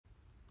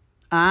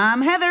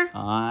I'm Heather.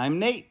 I'm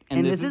Nate.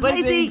 And this is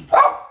Lacey.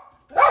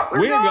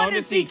 We're going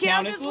to see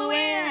Countess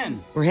Luann.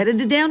 We're headed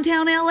to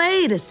downtown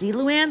LA to see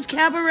Luann's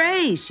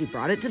cabaret. She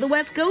brought it to the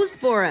West Coast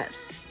for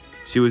us.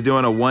 She was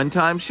doing a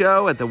one-time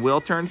show at the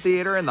Wiltern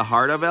Theater in the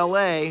heart of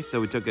LA, so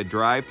we took a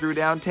drive through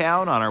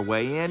downtown on our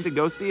way in to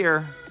go see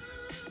her.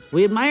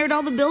 We admired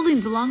all the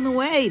buildings along the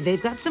way.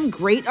 They've got some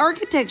great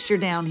architecture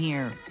down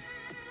here.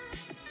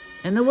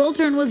 And the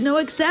Wiltern was no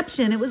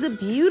exception. It was a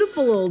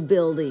beautiful old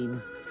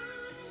building.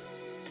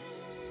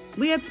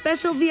 We had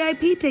special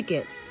VIP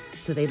tickets,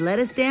 so they led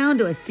us down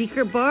to a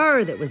secret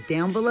bar that was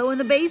down below in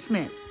the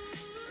basement.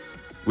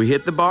 We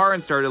hit the bar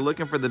and started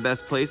looking for the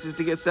best places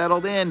to get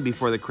settled in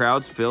before the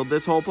crowds filled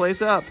this whole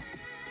place up.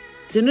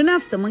 Soon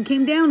enough, someone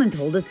came down and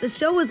told us the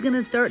show was going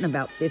to start in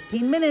about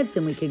 15 minutes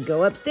and we could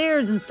go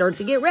upstairs and start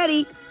to get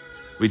ready.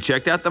 We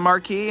checked out the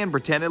marquee and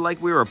pretended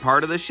like we were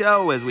part of the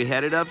show as we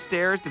headed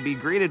upstairs to be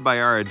greeted by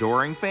our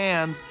adoring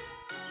fans.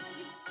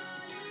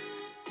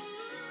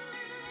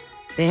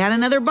 They had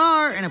another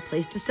bar and a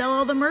place to sell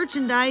all the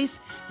merchandise.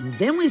 And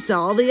then we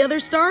saw all the other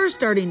stars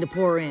starting to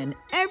pour in.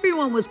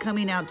 Everyone was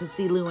coming out to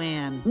see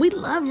Luann. We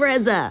love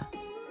Reza.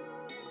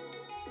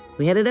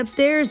 We headed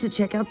upstairs to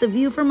check out the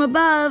view from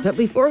above. But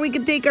before we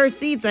could take our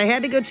seats, I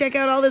had to go check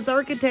out all this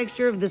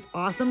architecture of this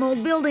awesome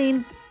old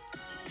building.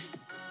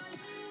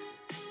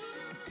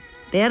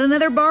 They had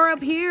another bar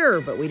up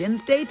here, but we didn't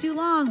stay too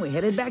long. We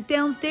headed back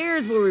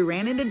downstairs where we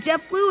ran into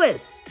Jeff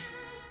Lewis.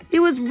 He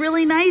was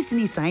really nice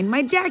and he signed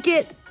my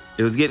jacket.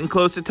 It was getting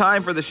close to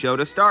time for the show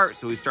to start,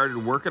 so we started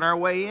working our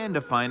way in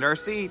to find our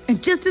seats.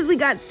 And just as we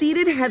got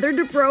seated, Heather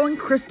Dubrow and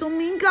Crystal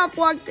Minkoff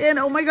walked in.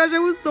 Oh my gosh, I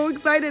was so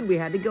excited. We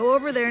had to go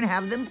over there and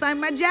have them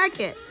sign my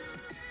jacket.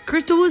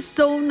 Crystal was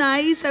so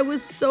nice. I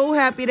was so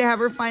happy to have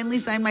her finally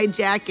sign my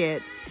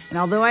jacket. And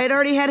although I had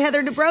already had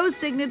Heather Dubrow's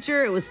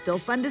signature, it was still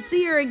fun to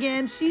see her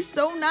again. She's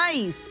so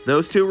nice.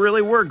 Those two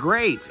really were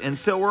great, and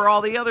so were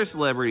all the other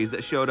celebrities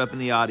that showed up in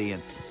the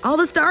audience. All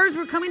the stars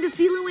were coming to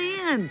see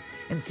Luann.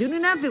 And soon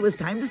enough, it was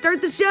time to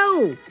start the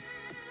show.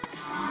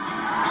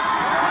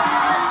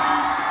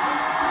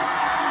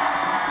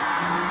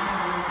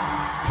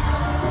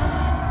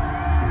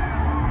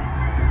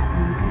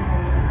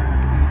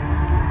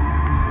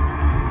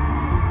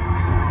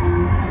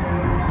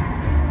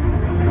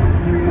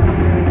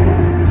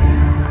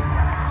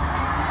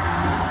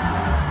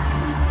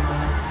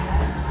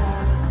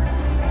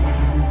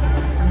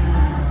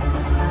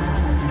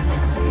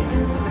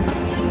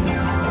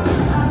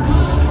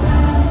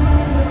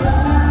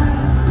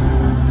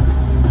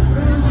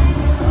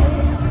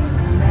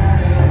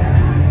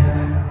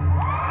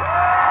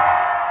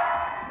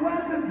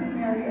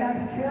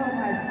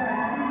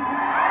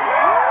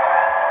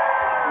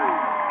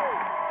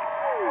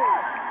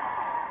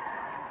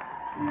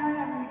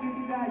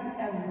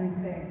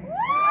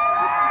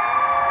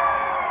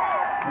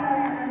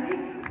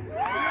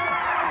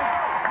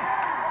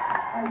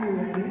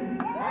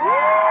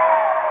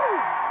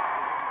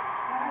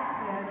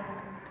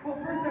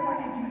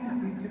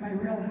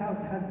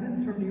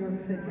 Husbands from New York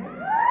City.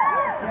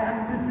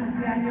 Yes, this is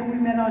Daniel. We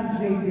met on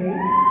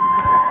J-Date.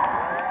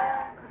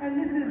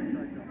 And this is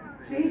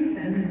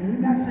Jason.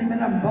 We've actually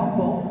met on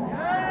Bumble.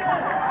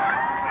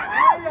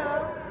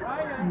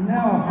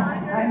 No,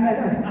 I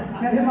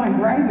met him on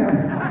Grindr.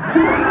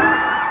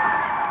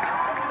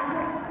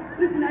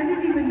 Listen, I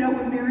didn't even know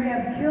what Mary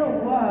F. Kill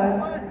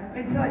was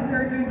until I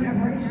started doing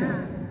cabaret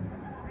shows.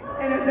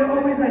 And they're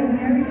always like,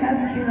 Mary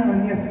F. Kill,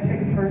 and you have to pick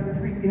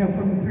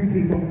from the three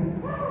people.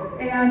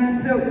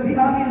 And so the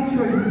obvious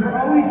choices were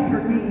always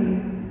for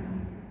me,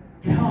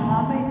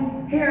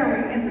 Tom,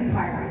 Harry, and the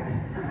pirate.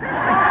 And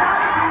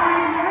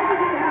why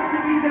does it have to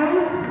be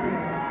those three?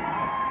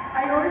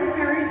 I already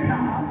married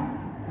Tom.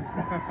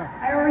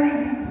 I already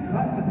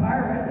fucked the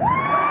pirate.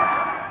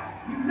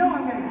 You know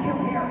I'm gonna kill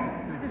Harry.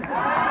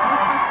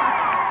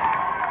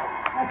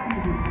 That's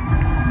easy.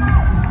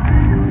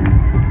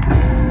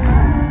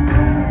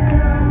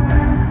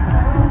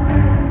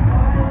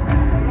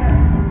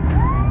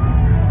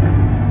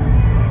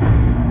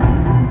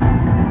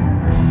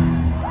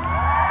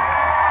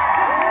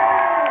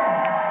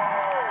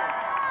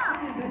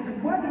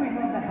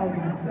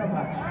 So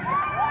much. I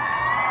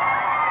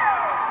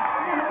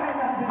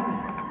love them.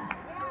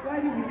 Why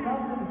do we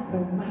love them so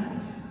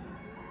much?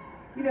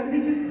 You know,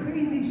 they do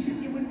crazy shit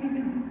you wouldn't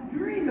even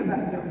dream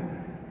about doing.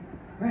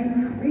 Right?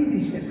 Crazy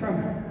shit from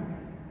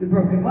the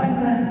broken wine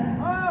glass,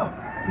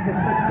 to the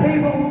flipped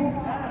table,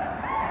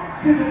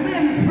 to the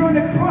limb thrown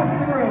across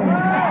the room.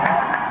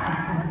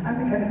 I'm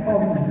the kind that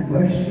falls into the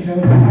bush, you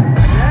know.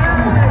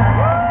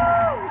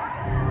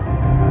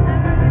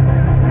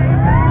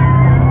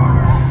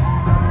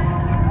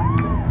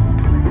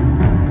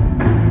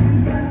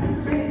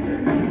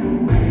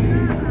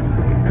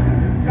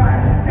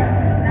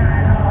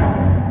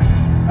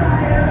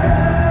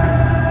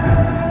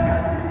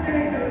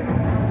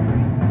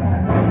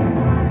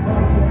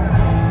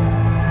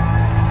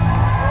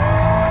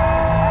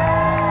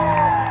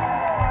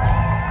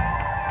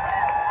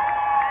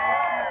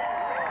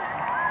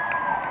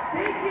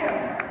 Thank you.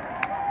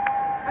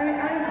 I mean,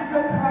 I am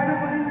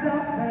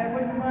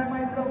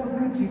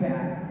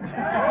bad.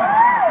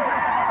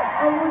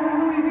 Or was it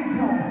Louis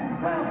Vuitton?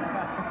 Well,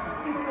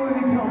 even Louis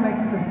Vuitton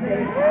makes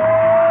mistakes.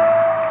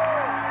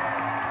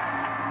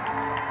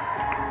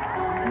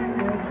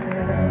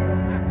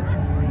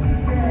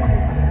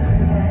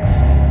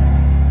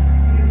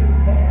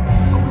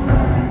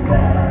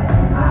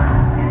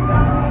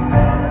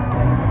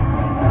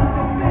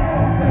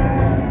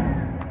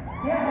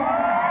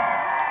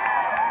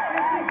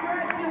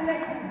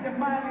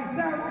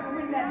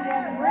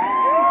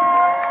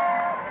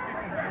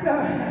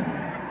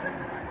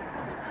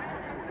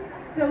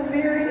 So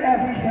Mary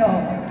F. Kill.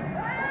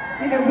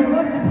 You know, we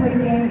love to play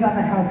games on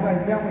the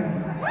Housewives, don't we?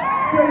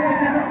 It's always a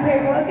dinner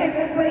table. Okay,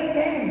 let's play a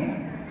game.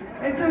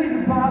 It's always a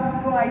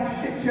bobslide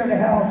shit show to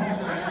hell.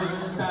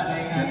 It's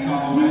stunning as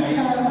always. I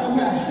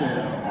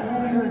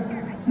love your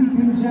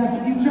sequin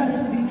jacket. You dress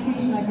for the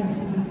occasion, I can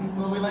see.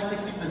 Well, we like to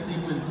keep the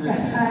sequence moving.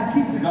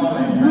 Keep the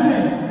sequence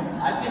moving.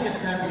 I think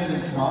it's time to get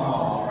in trouble,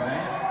 all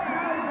right?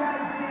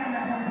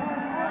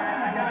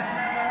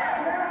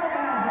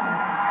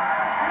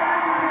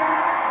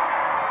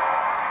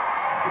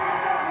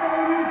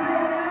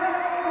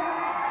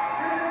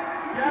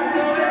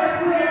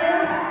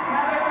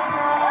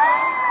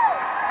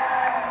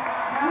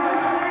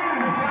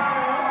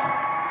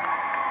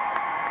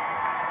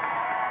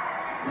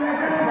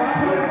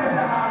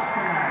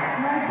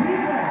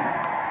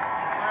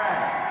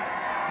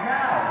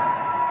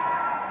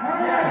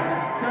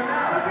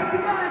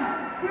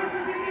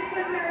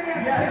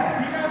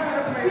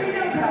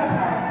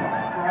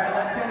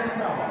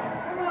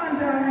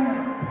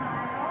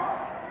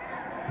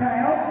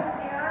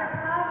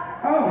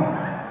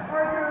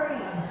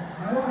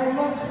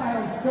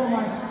 So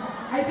much.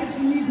 I think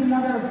she needs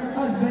another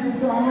husband,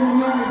 so I'm going to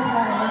marry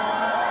Kyle.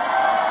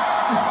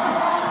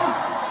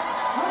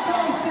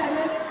 Okay,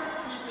 Senate.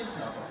 She's in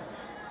trouble.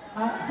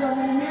 So I'm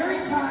going to marry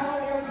Kyle,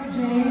 Erica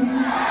Jane.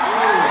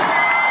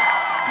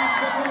 She's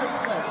from this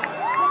place.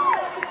 Someone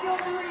have to kill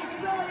the reed.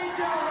 Sorry,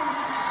 darling.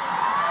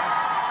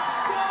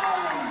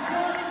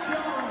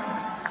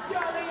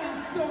 Darling, I'm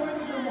sorry,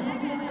 but I'm going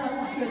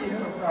to kill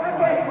you.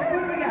 Okay, what do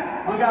we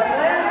got? We got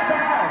Lance.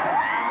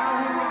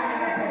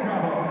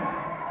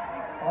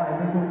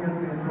 This one gets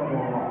me in trouble a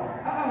lot.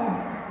 Uh-oh.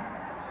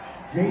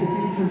 JC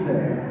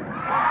Chazet.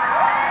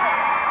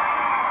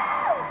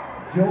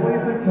 Joey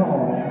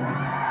Vuitton.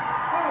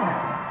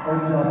 Or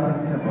Justin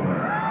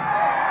Timberlake.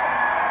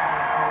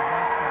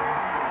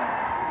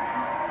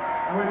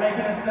 Are we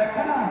making it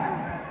sexy?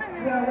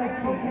 Well, let's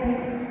see. Okay.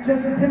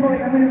 Justin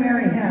Timberlake, I'm going to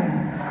marry him.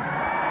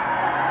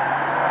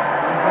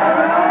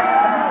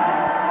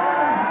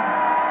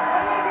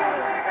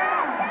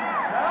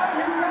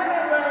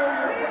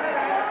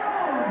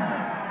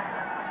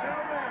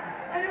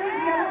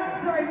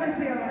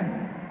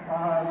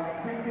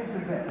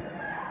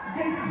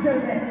 JC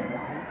Chazet.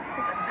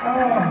 Oh,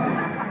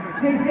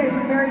 JC, I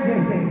should marry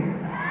JC.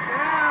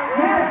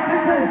 Yes,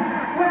 that's it.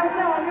 Well,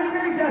 no, I'm going to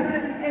marry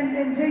Justin,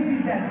 and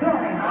JC's dead.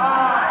 Sorry.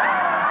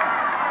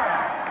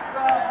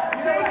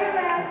 Thank you,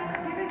 Lance.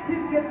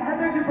 Give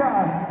Heather Dubrow.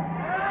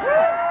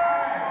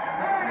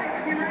 All right,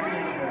 you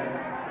ready?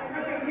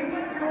 Okay, you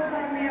put girls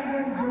on me, I'm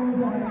putting girls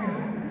on you.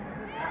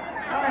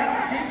 All right,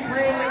 she's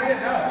playing like it.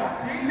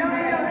 No, No.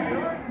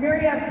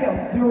 Mary F. Kill.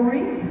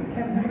 Dorit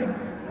Kempsey,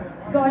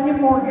 Sonia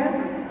Morgan,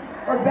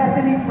 or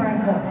Bethany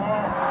Frankel.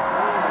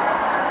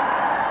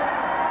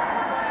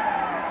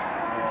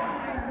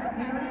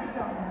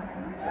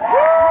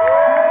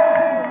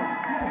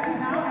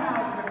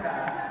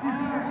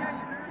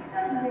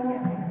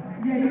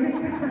 Yeah, you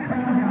can fix a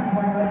townhouse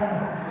by that.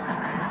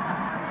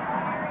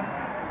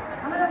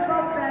 I'm gonna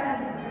vote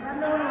Bethany. I'm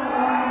known her a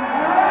long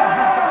time.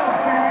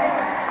 Oh, okay.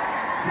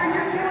 So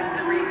you're killing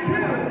Dorit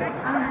too?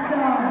 I'm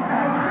sorry.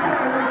 I'm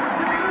sorry.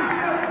 Dorit is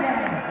so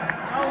dead.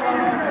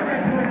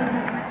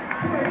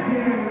 Poor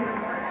dude.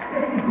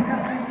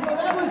 Well,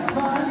 that was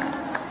fun.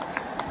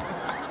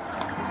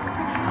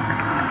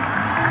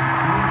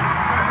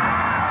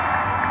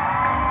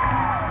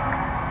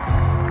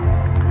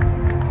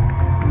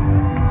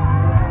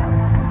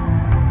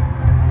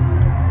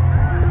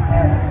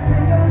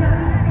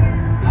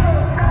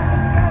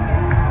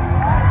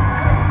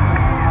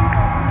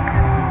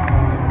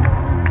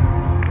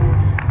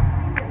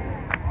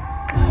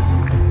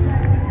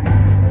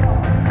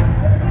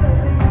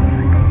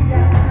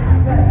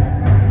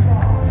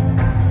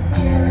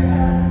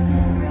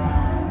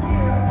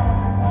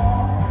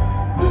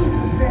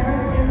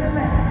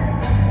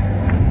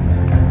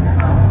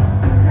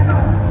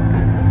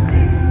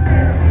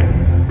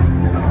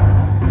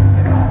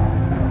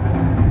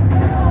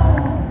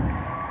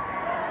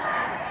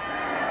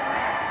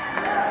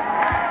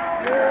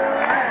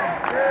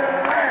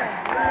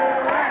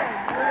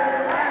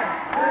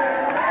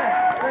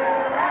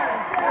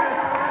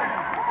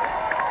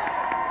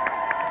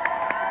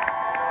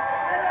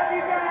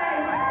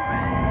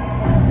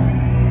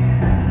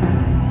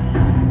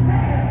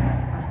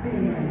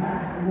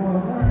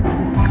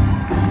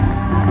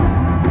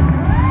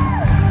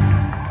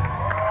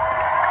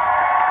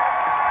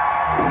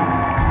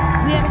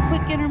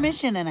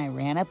 intermission, and I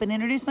ran up and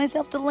introduced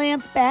myself to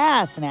Lance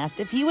Bass and asked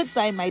if he would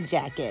sign my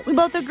jacket. We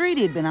both agreed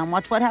he'd been on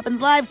Watch What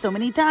Happens Live so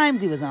many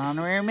times he was an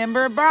honorary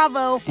member of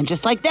Bravo. And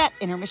just like that,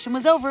 intermission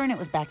was over and it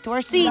was back to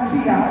our seats.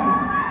 We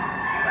got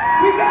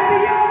the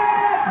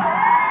yacht!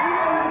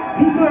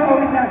 People are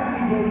always asking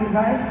me dating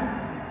advice.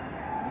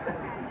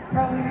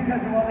 Probably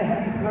because of all the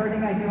heavy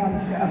flirting I do on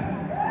the show.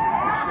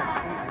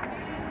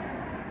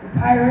 The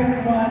pirate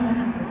is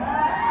one.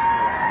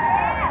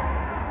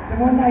 The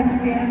one night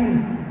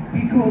stand,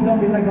 be cool, don't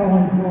be like all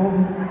uncool.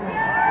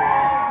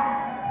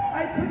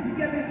 I put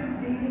together some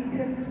dating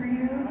tips for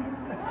you.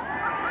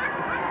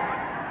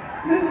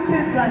 Those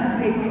tips on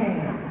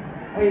dating.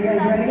 Are you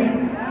guys ready?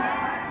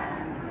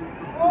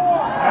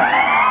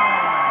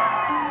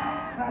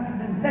 Class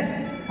is in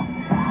session.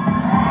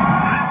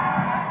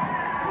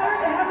 Flirt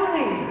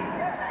heavily.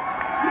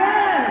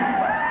 Yes.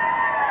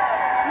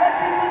 Let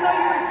people know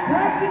you're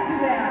attracted to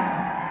them.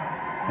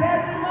 Bad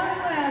smile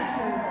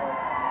lashes.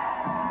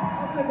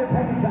 Hopefully they're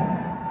paying attention.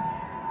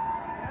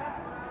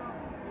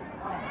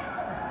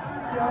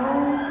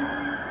 Don't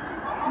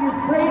be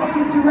afraid to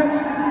give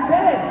directions in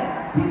bed.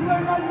 People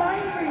are not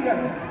mind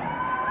readers.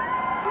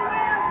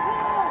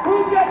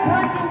 Who's got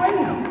time to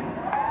waste?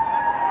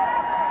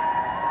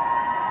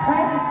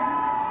 Right?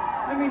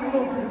 I mean, a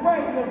little to the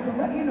right, a little to the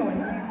left, you know what I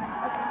mean.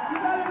 You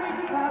gotta read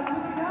the class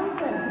with the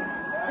Countess.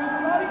 There's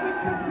a lot of good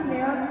tips in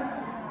there.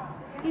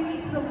 Even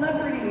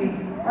celebrities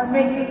are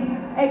making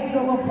eggs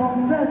a la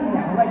française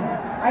now. Like,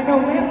 I know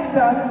Lance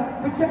does,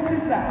 but check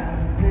this out.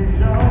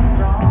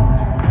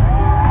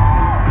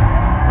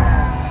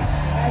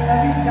 I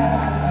love you,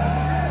 John.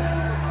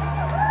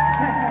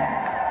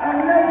 Oh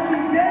no, she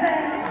didn't.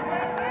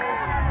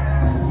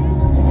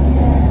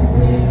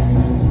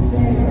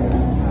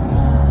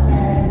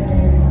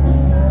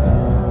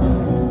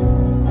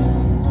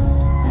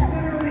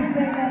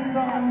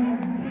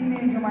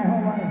 My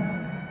whole life.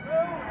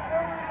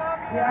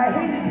 Yeah, I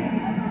hated being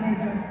a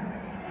teenager.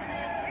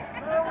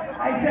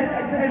 I said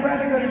I'd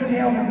rather go to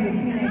jail than be a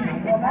teenager.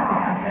 Well, that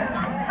happened.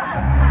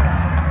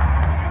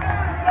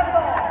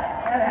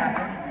 That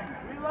happened.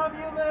 We love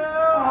you, Lou.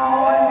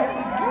 Oh,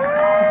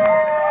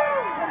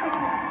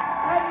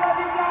 I love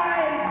you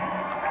guys.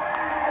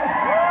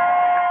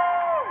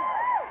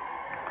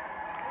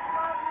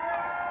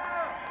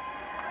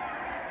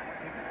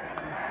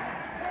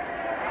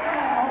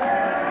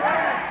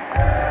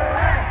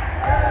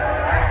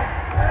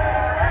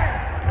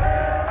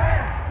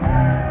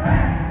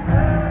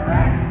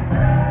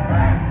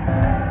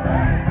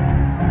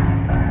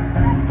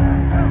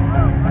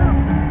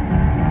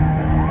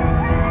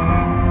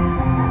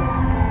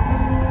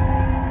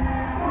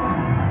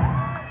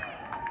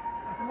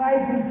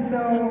 Life is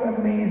so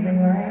amazing,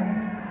 right?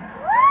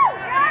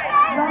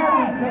 Love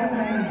is so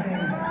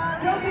amazing.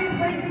 Don't be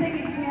afraid to take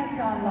a chance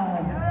on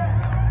love.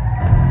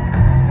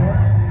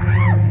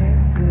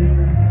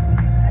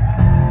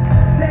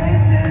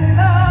 Tainted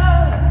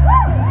love.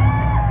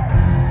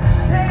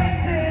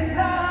 Tainted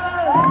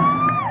love.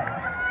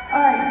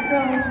 Alright, so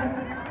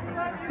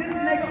this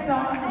next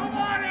song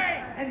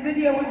and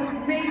video was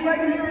made right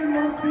here in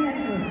Los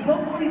Angeles.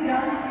 Locally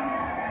done.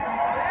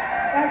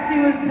 Actually,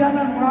 it was done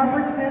on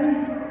Robertson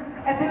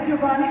at the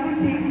Giovanni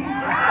Boutique.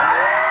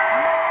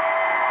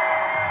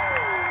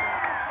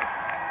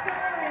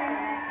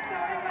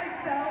 Starring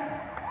myself,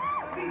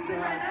 Lisa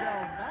Renna,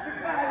 the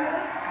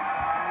fabulous.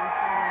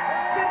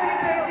 Cynthia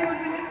Bailey was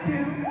in it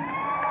too.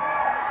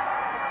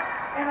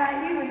 And I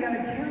even got a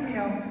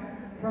cameo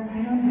from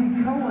Andy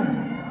Cohen.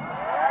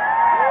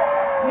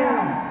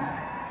 Now,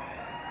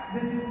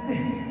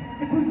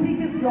 the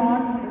boutique is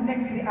gone.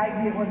 Next to the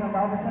Ivy, it was on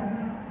Robertson.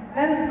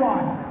 That is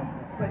gone.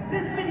 But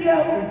this video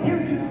is here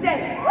to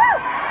stay.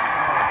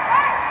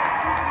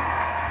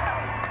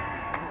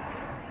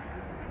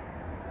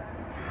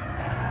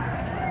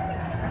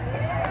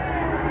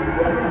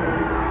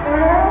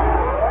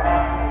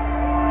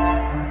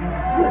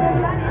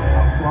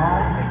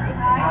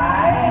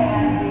 Hi,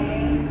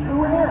 Angie.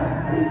 Luann,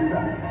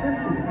 Lisa,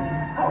 Cynthia,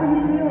 how are you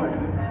feeling?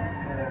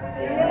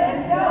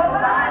 Feeling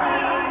Giovanni.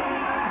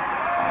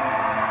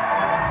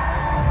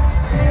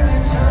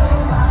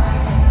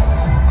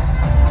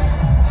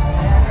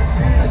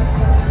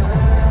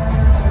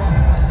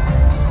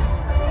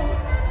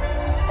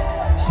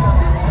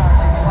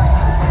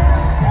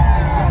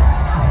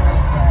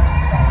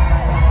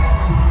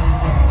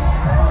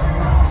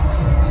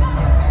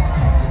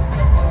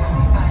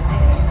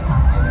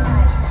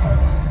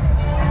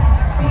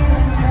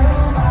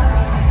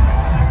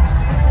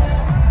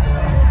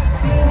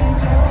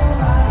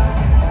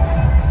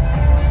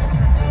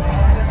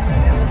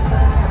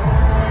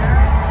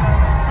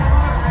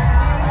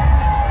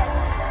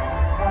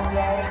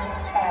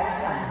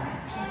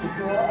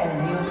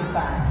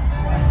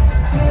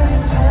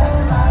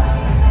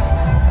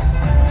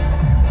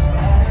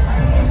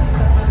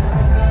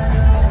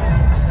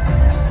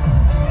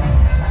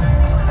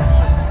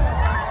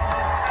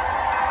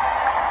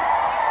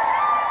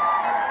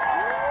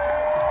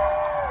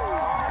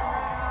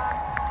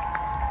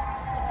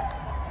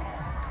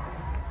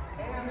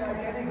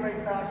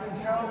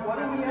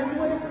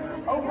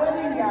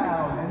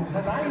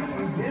 Tonight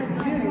we give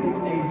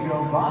you a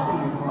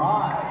Giovanni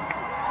ride.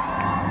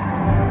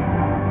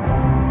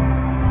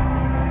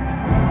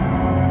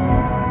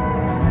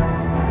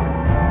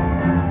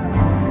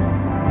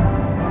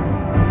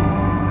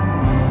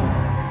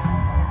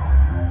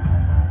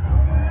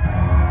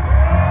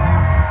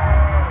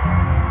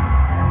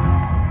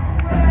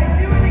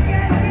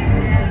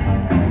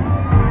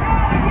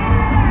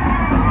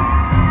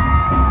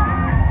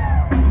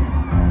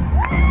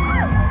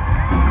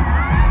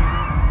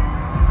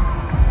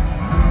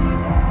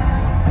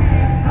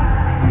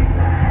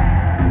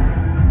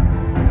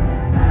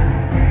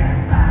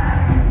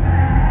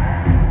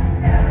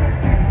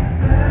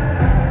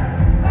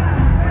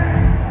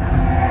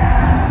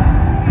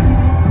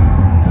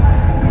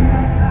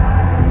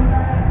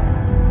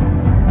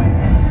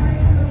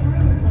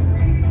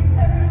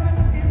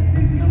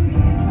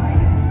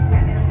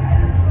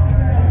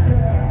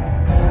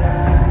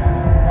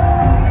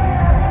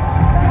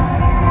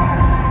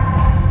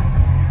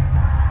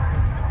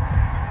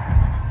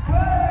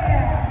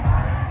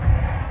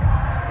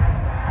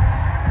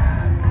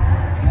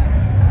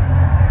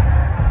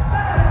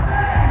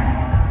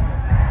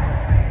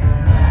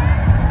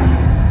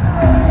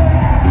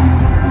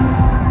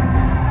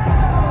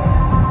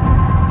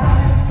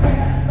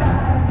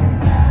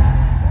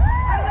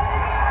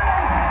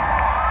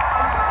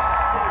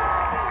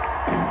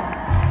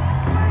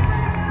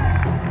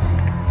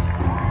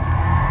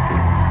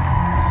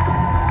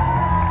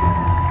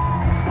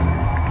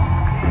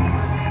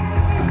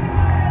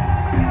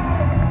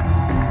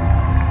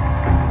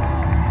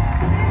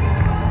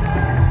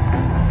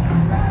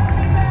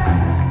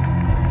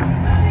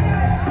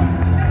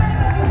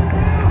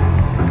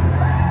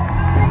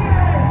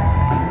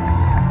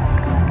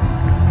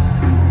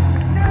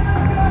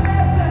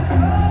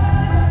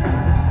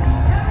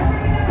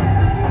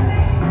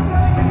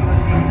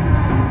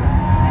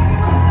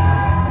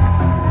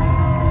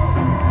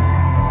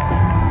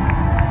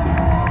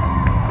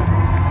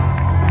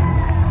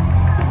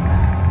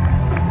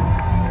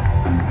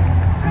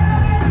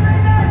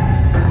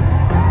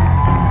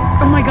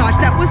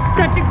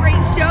 Such a great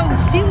show.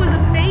 She was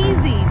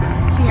amazing.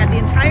 She had the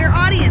entire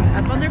audience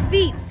up on their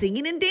feet,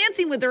 singing and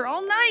dancing with her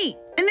all night.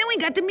 And then we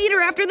got to meet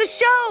her after the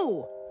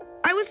show.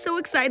 I was so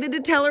excited to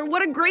tell her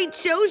what a great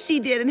show she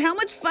did and how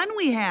much fun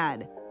we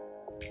had.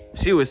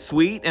 She was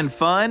sweet and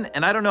fun,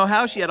 and I don't know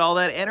how she had all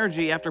that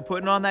energy after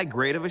putting on that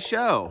great of a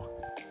show.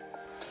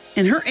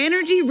 And her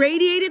energy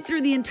radiated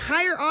through the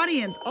entire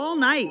audience all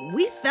night.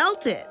 We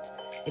felt it.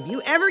 If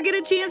you ever get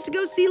a chance to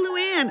go see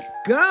Luann,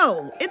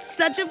 go. It's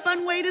such a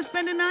fun way to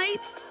spend a night.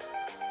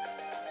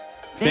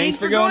 Thanks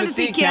for going to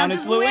see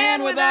Countess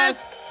Luann with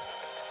us.